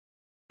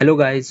Hello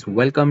guys,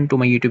 welcome to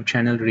my YouTube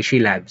channel Rishi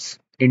Labs.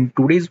 In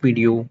today's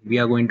video, we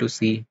are going to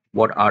see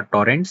what are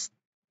torrents,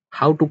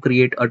 how to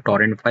create a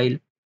torrent file,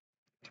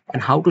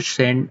 and how to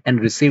send and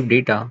receive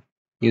data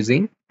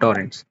using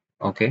torrents.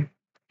 Okay,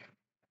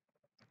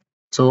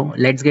 so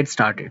let's get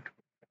started.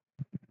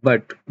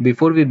 But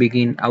before we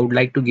begin, I would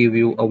like to give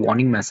you a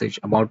warning message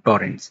about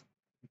torrents.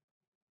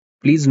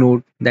 Please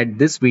note that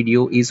this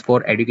video is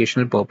for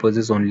educational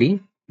purposes only.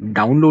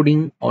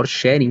 Downloading or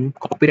sharing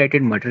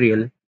copyrighted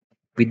material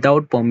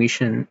without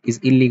permission is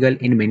illegal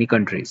in many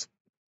countries.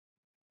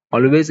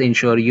 Always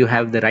ensure you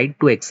have the right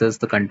to access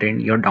the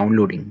content you're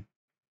downloading.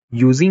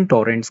 Using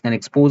torrents can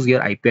expose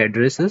your IP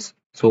addresses,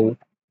 so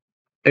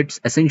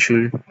it's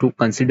essential to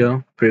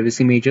consider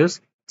privacy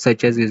measures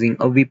such as using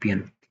a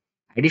VPN.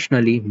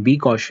 Additionally, be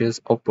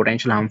cautious of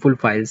potential harmful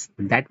files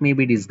that may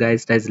be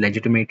disguised as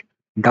legitimate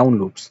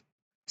downloads.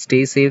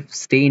 Stay safe,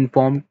 stay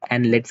informed,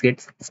 and let's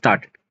get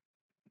started.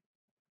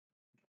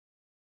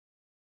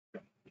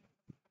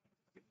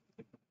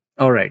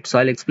 Alright, so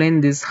I'll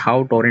explain this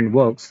how torrent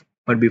works,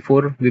 but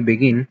before we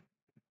begin,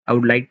 I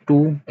would like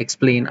to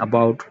explain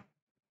about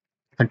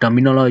the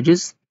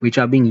terminologies which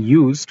are being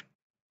used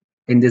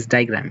in this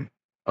diagram.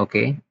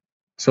 Okay,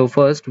 so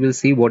first we'll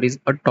see what is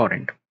a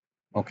torrent.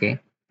 Okay,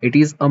 it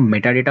is a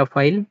metadata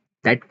file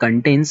that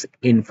contains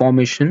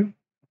information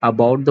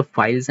about the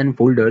files and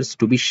folders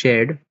to be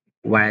shared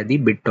via the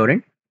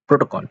BitTorrent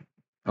protocol.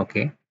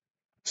 Okay,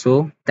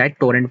 so that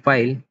torrent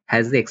file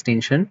has the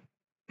extension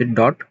with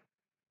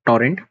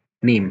 .torrent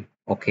name.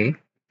 Okay,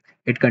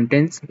 it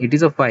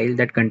is a file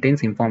that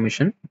contains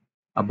information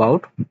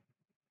about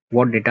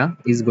what data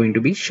is going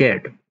to be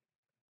shared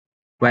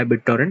via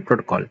BitTorrent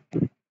protocol.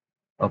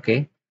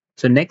 Okay,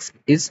 so next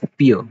is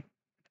peer.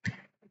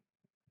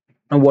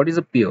 Now what is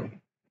a peer?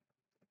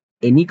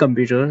 Any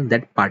computer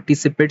that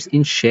participates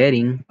in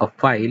sharing a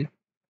file.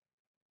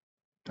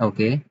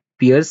 Okay,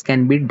 peers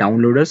can be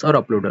downloaders or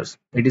uploaders.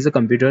 It is a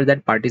computer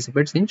that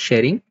participates in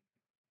sharing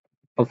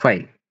a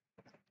file.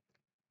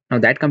 Now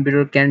that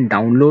computer can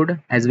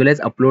download as well as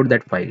upload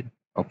that file.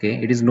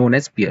 Okay, it is known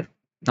as peer.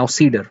 Now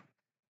seeder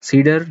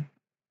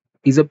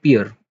is a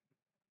peer.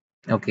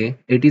 Okay,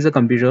 it is a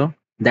computer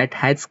that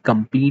has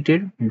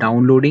completed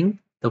downloading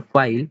the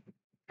file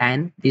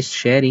and is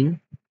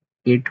sharing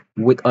it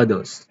with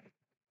others.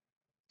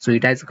 So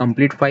it has a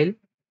complete file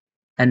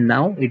and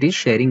now it is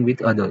sharing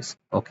with others.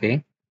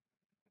 Okay,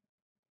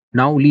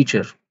 now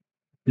leacher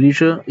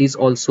is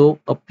also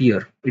a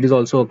peer. It is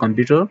also a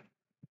computer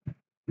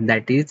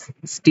that is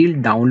still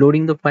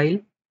downloading the file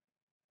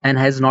and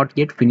has not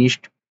yet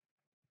finished.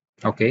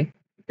 Okay,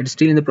 it's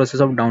still in the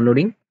process of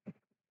downloading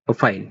a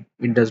file.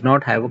 It does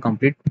not have a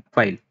complete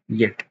file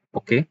yet.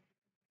 Okay,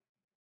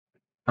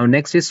 now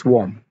next is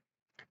swarm.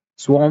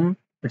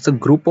 It's a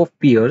group of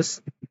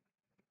peers.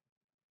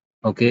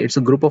 Okay, it's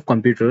a group of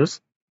computers.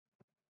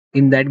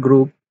 In that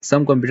group,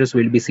 some computers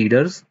will be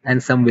seeders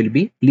and some will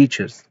be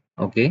leechers.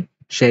 Okay,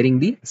 sharing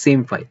the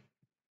same file.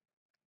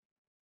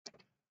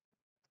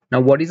 Now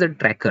what is a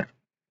tracker?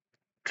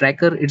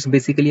 Tracker is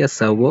basically a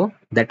server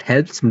that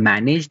helps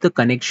manage the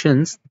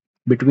connections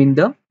between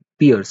the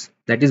peers,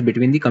 that is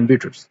between the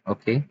computers.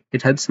 Okay,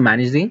 it helps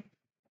manage the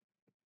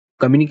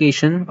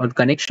communication or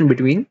connection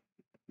between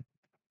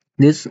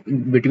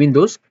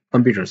those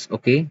computers.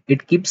 Okay,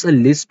 it keeps a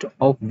list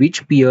of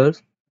which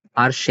peers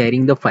are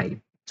sharing the file,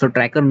 so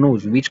tracker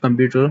knows which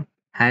computer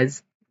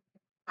has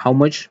how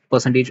much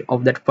percentage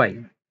of that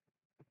file.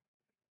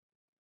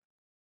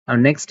 Now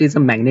next is a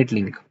magnet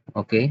link.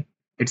 Okay,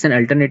 it's an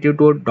alternative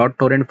to a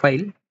 .torrent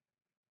file.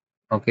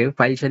 Okay,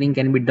 file sharing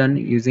can be done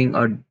using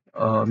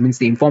a means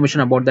the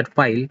information about that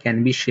file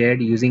can be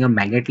shared using a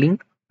magnet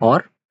link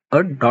or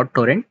a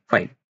 .torrent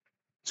file.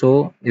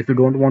 So if you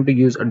don't want to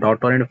use a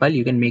 .torrent file,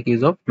 you can make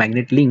use of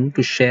magnet link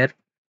to share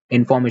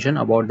information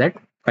about that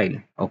file.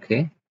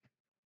 Okay,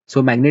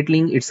 so magnet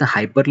link, it's a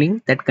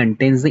hyperlink that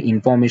contains the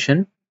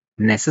information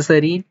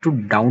necessary to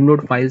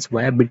download files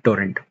via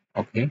BitTorrent.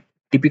 Okay,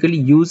 typically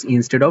used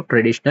instead of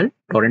traditional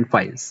torrent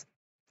files.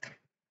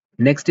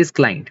 Next is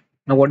client.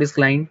 Now what is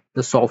client?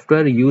 The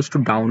software used to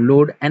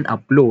download and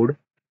upload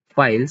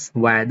files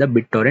via the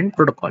BitTorrent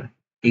protocol.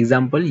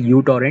 Example,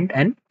 uTorrent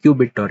and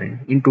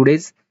qBittorrent. In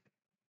today's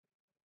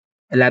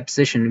lab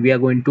session, we are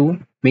going to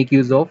make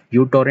use of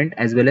uTorrent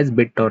as well as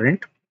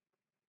uTorrent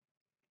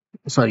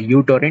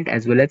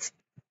as well as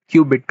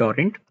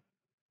qBittorrent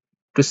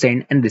to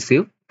send and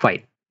receive file.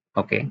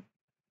 Okay.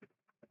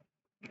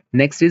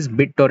 Next is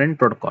BitTorrent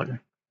protocol.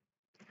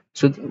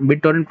 So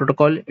BitTorrent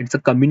protocol, it's a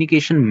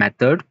communication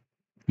method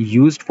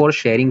used for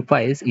sharing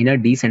files in a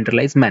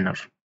decentralized manner.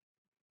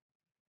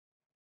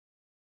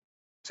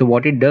 So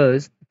what it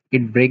does,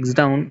 it breaks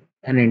down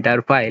an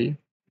entire file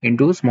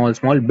into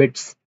small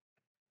bits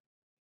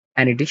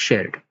and it is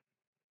shared.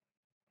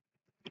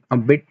 A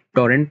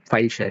BitTorrent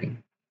file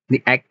sharing.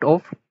 The act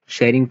of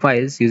sharing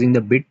files using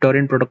the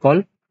BitTorrent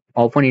protocol,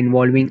 often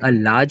involving a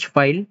large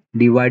file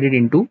divided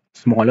into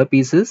smaller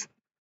pieces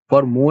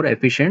for more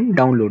efficient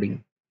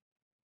downloading.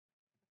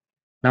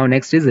 Now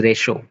next is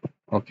ratio.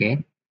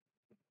 Okay.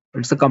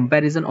 It's a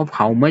comparison of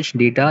how much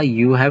data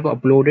you have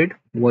uploaded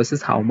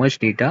versus how much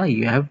data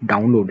you have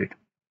downloaded.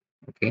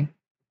 Okay.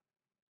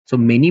 So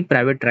many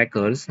private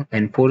trackers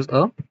enforce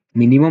a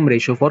minimum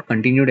ratio for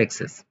continued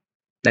access.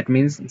 That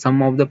means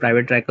some of the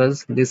private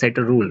trackers, they set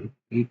a rule.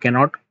 You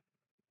cannot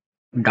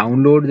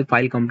download the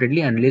file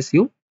completely unless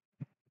you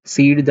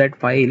seed that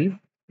file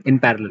in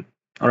parallel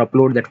or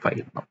upload that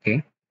file.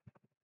 Okay.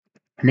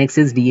 Next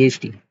is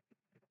DHT,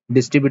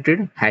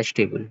 distributed hash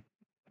table.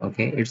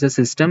 Okay. It's a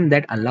system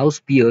that allows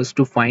peers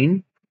to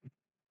find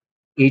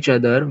each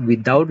other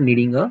without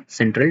needing a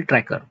central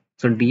tracker.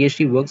 So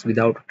DHT works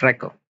without a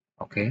tracker.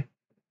 Okay.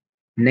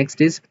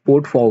 Next is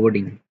port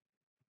forwarding.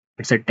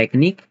 It's a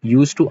technique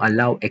used to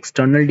allow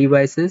external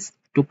devices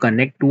to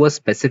connect to a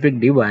specific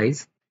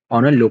device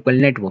on a local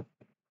network,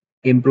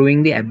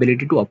 improving the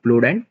ability to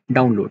upload and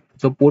download.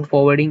 So port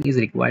forwarding is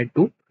required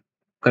to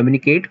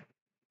communicate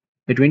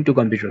between two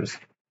computers.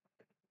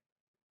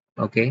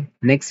 Okay.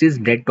 Next is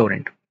dead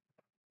torrent.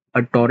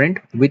 A torrent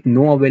with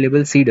no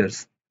available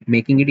seeders,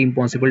 making it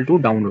impossible to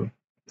download.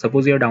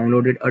 Suppose you have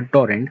downloaded a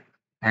torrent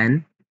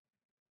and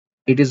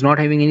it is not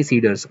having any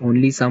seeders,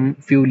 only some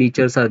few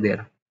leechers are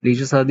there.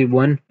 Leechers are the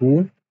one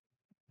who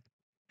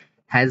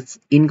has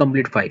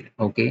incomplete file.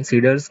 Okay,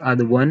 seeders are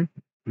the one,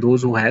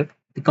 those who have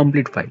the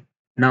complete file.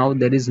 Now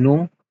there is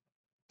no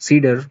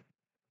seeder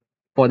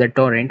for the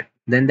torrent,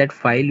 then that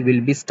file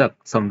will be stuck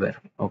somewhere.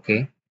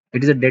 Okay,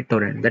 it is a dead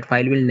torrent. That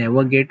file will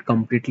never get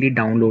completely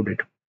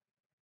downloaded.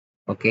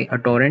 Okay, a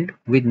torrent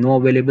with no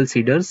available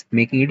seeders,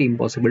 making it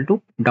impossible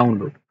to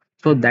download.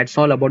 So that's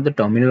all about the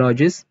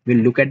terminologies. We'll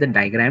look at the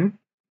diagram.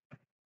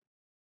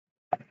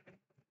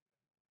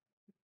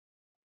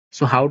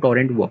 So how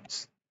torrent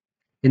works.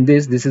 In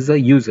this is a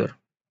user,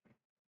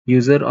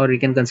 or you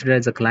can consider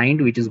as a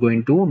client, which is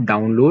going to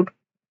download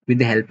with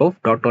the help of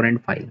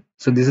 .torrent file.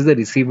 So this is the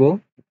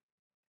receiver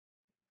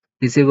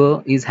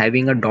is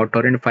having a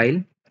 .torrent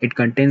file. It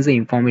contains the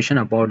information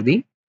about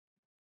the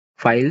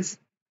files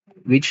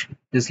which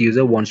this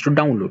user wants to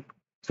download.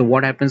 So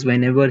what happens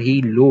whenever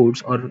he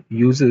loads or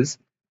uses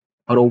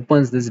or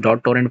opens this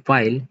 .torrent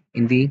file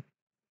in the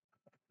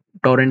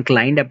torrent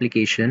client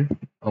application.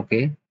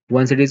 Okay,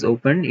 once it is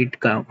opened, it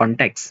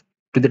contacts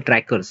to the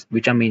trackers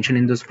which are mentioned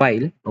in this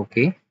file.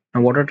 Okay,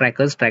 and what are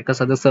trackers?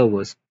 Trackers are the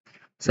servers.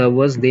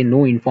 They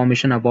know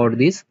information about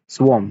this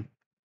swarm.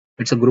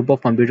 It's a group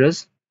of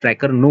computers.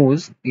 Tracker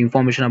knows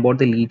information about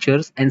the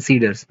leechers and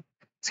seeders.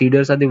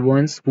 Seeders are the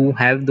ones who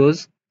have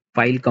those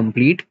file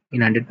complete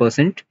in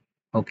 100%.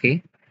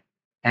 Okay,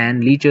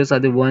 and leechers are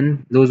the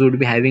one, those would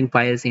be having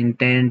files in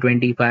 10,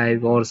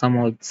 25, or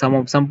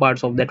some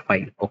parts of that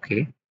file.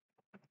 Okay,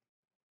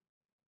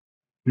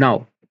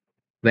 now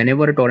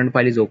whenever a torrent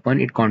file is open,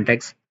 it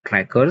contacts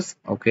trackers.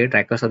 Okay,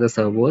 trackers are the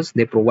servers.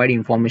 They provide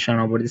information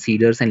about the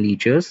seeders and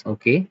leechers.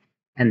 Okay,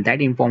 and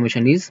that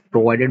information is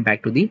provided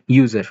back to the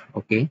user.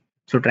 Okay,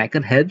 so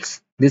tracker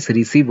helps this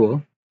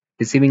receiving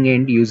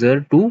end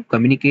user to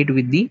communicate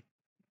with the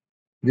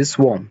this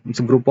swarm. It's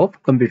a group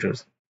of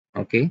computers.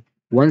 Okay,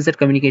 once that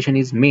communication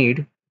is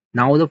made,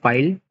 now the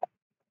file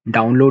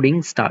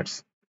downloading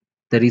starts.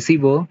 The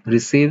receiver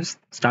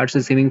starts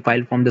receiving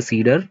file from the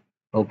seeder.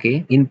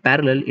 Okay, in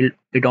parallel,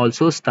 it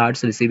also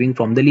starts receiving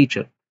from the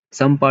leecher.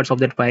 Some parts of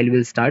that file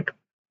will start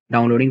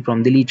downloading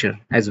from the leecher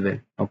as well.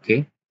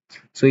 Okay,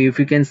 so if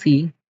you can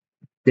see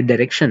the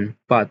direction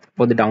path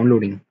for the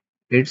downloading,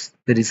 it's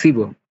the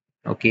receiver.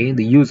 Okay,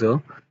 the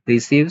user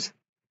receives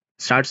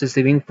starts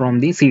receiving from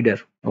the seeder.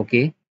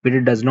 Okay, but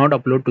it does not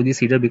upload to the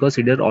seeder because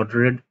seeder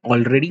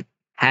already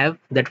have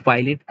that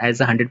file it as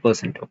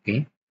 100%.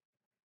 Okay,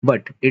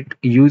 but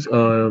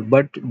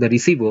the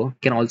receiver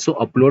can also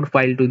upload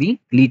file to the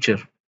leecher.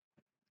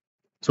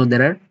 So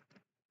there are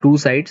two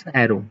sides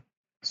arrow.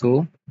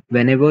 So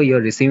whenever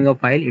you're receiving a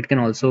file, it can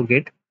also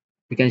get,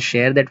 you can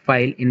share that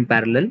file in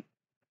parallel,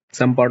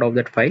 some part of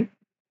that file,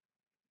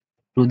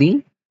 to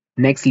the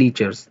next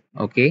leechers.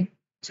 Okay,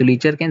 so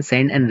leecher can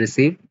send and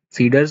receive,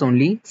 seeders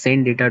only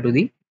send data to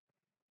the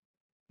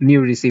new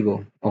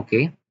receiver.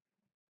 Okay,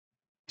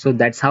 so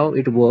that's how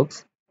it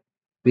works.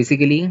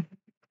 Basically,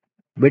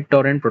 with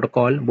torrent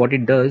protocol, what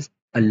it does,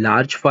 a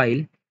large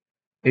file,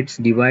 it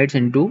divides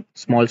into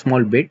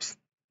small bits.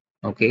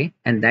 Okay,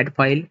 and that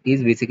file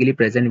is basically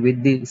present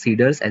with the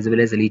seeders as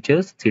well as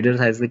leechers. Seeders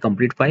has the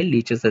complete file,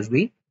 leechers has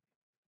the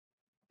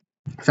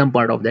some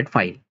part of that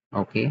file.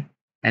 Okay,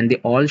 and they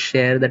all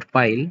share that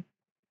file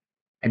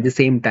at the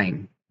same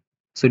time.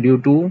 So due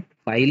to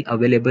file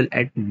available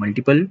at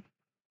multiple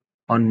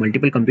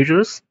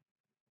computers,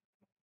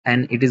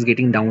 and it is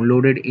getting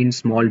downloaded in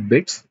small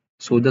bits,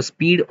 so the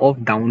speed of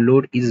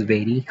download is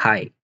very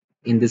high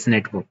in this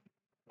network.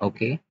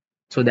 Okay,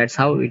 so that's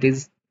how it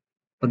is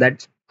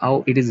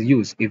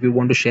used. If you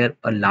want to share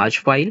a large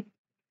file,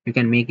 you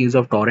can make use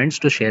of torrents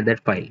to share that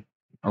file.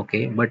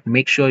 Okay, but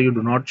make sure you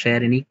do not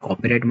share any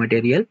copyright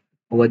material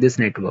over this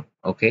network.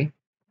 Okay,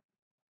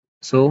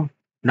 so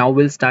now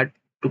we'll start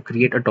to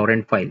create a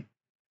torrent file.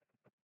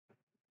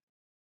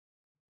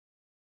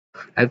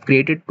 I've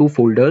created two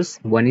folders.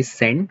 One is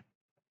send.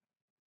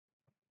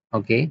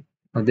 Okay,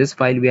 Now this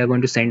file we are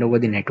going to send over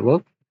the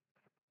network.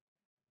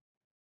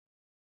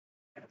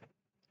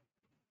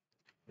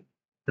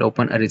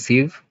 Open a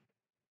receive.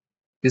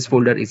 This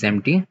folder is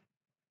empty.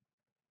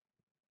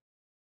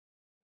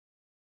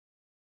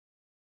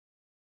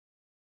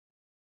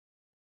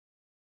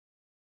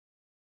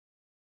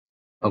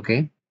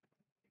 Okay.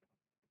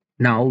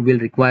 Now we'll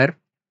require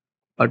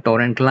a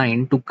torrent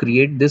client to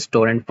create this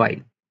torrent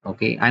file.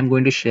 Okay, I'm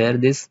going to share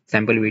this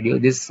sample video.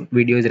 This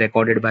video is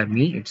recorded by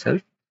me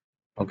itself.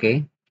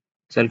 Okay,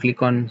 so I'll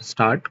click on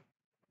start.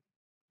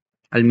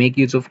 I'll make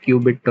use of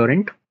qubit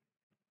torrent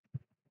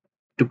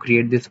to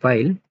create this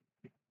file.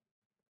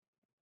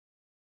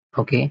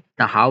 Okay,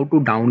 now how to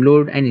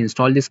download and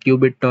install this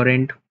qubit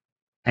torrent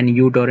and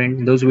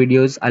uTorrent, those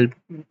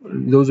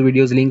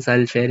videos links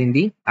I'll share in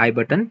the I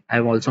button.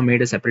 I've also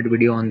made a separate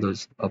video on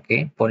those,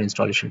 okay, for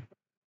installation.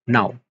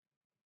 Now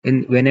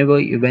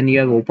when you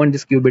have opened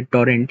this qubit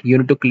torrent, you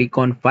need to click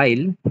on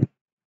file.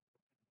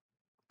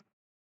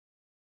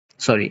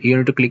 Sorry, you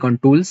need to click on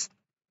tools,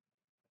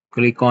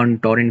 click on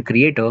torrent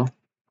creator.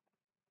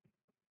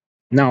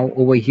 Now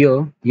over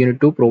here you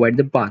need to provide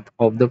the path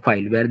of the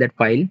file where that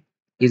file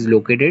is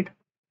located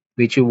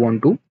which you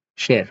want to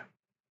share.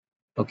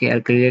 Okay,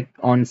 I'll click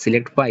on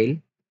select file.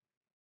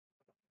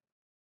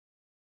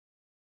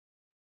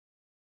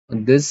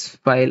 This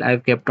file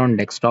I've kept on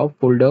desktop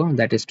folder,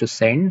 that is to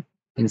send.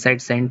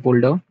 Inside send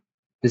folder,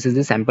 this is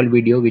the sample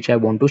video which I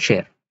want to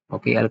share.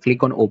 Okay, I'll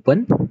click on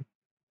open.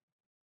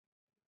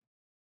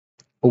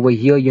 Over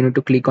here you need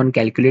to click on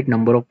calculate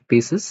number of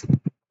pieces.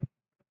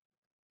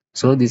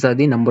 So these are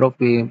the number of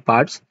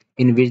parts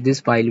in which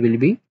this file will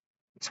be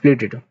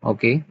splitted.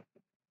 Okay,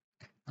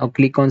 now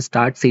click on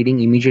start seeding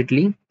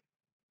immediately.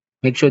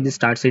 Make sure the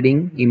start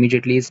seeding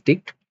immediately is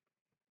ticked.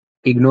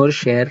 Ignore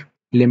share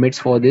limits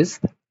for this.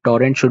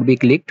 Torrent should be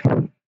clicked.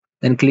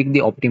 Then click the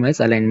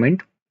optimize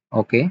alignment.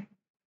 Okay,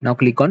 now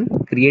click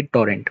on create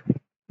torrent.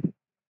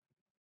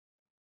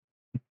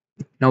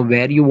 Now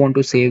where you want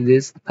to save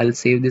this, I'll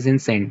save this in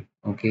send.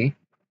 Okay,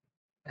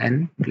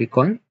 and click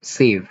on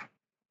save.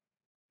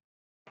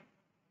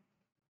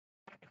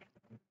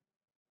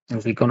 Now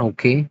click on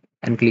OK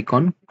and click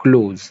on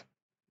close.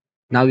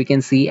 Now we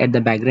can see at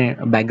the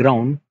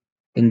background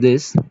in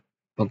this,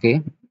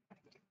 okay,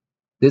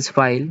 this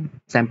file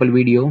sample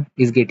video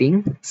is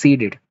getting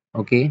seeded.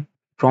 Okay,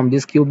 from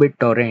this qubit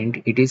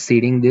torrent it is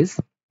seeding this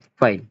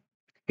file.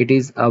 It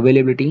is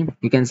availability,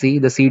 you can see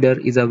the seeder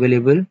is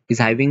available, is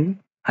having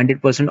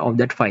 100% of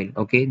that file.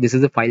 Okay, this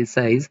is the file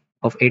size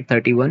of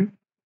 831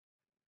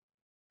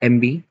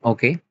 MB.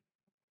 Okay,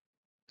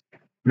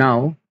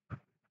 now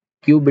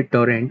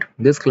qBittorrent,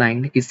 this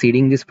client is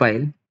seeding this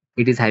file.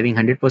 It is having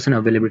 100%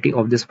 availability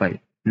of this file.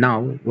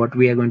 Now what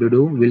we are going to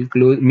do,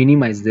 we'll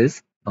minimize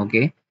this.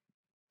 Okay,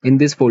 in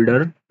this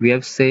folder we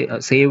have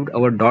saved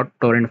our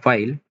 .torrent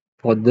file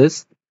for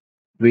this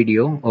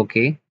video.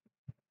 Okay,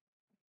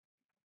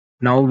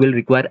 now we'll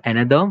require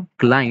another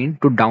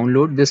client to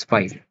download this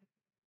file.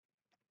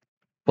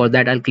 For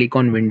that I'll click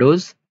on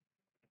Windows,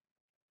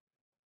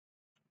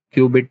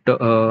 qubit,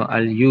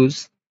 I'll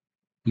use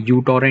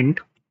uTorrent,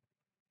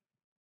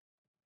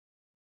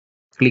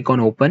 click on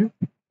open.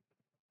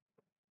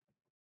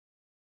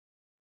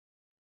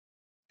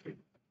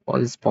 For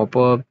this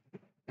pop-up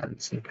I'll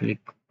say click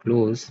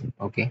close.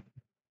 Okay,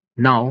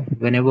 now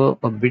whenever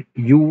a bit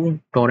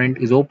uTorrent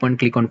is open,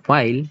 click on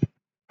file,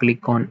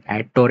 click on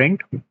add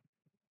torrent.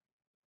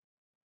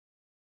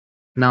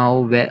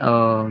 Now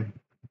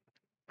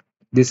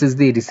this is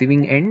the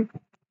receiving end.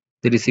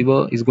 The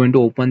receiver is going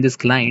to open this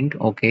client.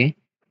 Okay,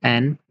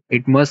 and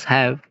it must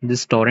have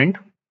this torrent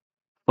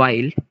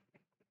file.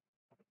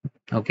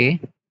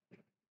 Okay,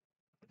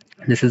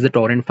 this is the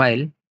torrent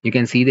file. You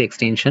can see the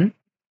extension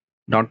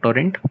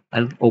 .torrent.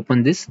 I'll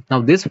open this.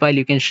 Now this file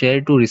you can share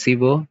to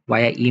receiver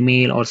via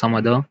email or some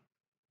other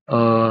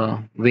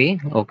way.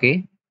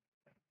 Okay,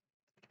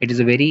 it is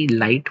a very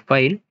light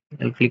file.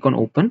 I'll click on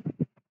open.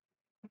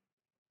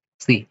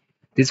 See,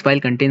 this file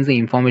contains the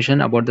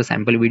information about the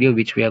sample video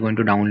which we are going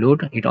to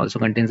download. It also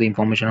contains the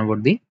information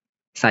about the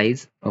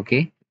size.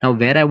 Okay, now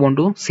where I want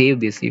to save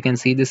this, you can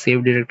see the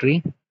save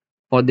directory.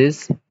 For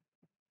this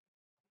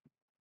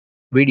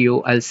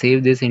video I'll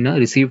save this in a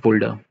receive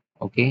folder.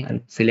 Okay, I'll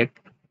select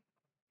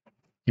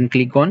and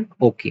click on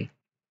OK.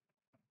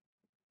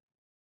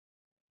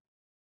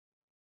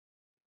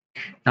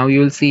 Now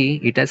you will see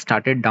it has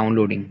started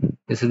downloading.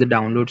 This is the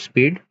download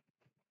speed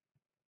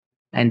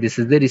and this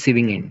is the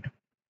receiving end.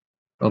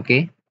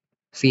 Okay,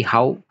 see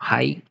how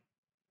high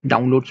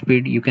download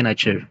speed you can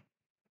achieve.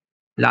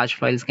 Large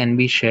files can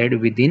be shared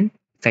within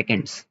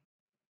seconds.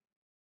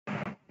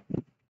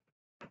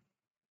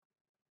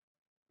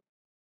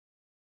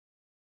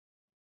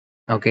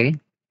 Okay,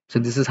 so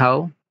this is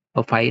how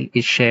a file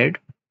is shared,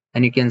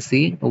 and you can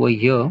see over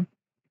here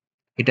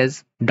it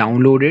has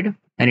downloaded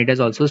and it has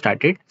also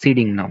started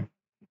seeding now.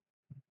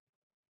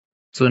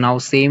 So now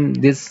same,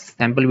 this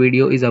sample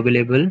video is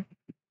available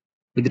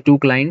with the two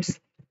clients.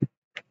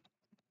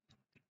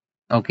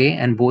 Okay,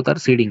 and both are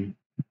seeding.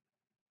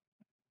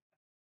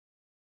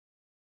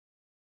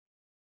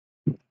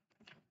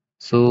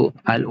 So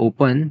I'll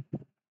open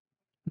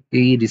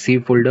the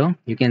receive folder.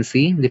 You can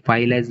see the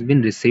file has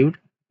been received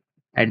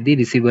at the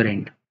receiver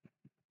end,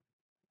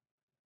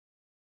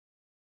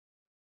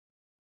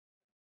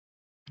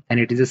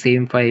 and it is the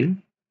same file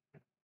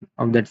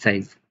of that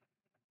size,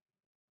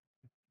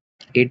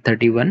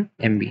 831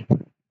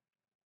 MB.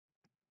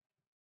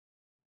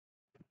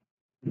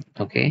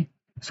 Okay,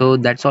 so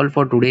that's all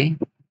for today.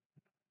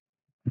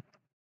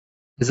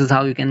 This is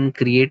how you can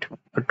create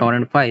a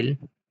torrent file,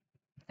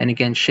 and you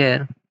can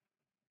share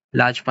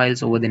large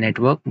files over the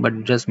network,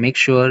 but just make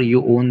sure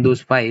you own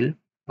those files.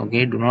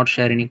 Okay, do not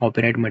share any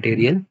copyright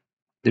material.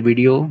 The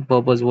video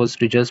purpose was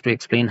to just to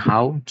explain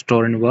how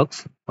torrent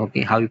works.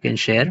 Okay, how you can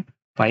share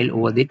file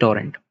over the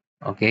torrent.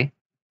 Okay,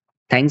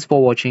 thanks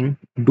for watching.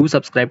 Do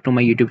subscribe to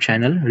my YouTube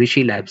channel,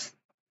 Rishi Labs.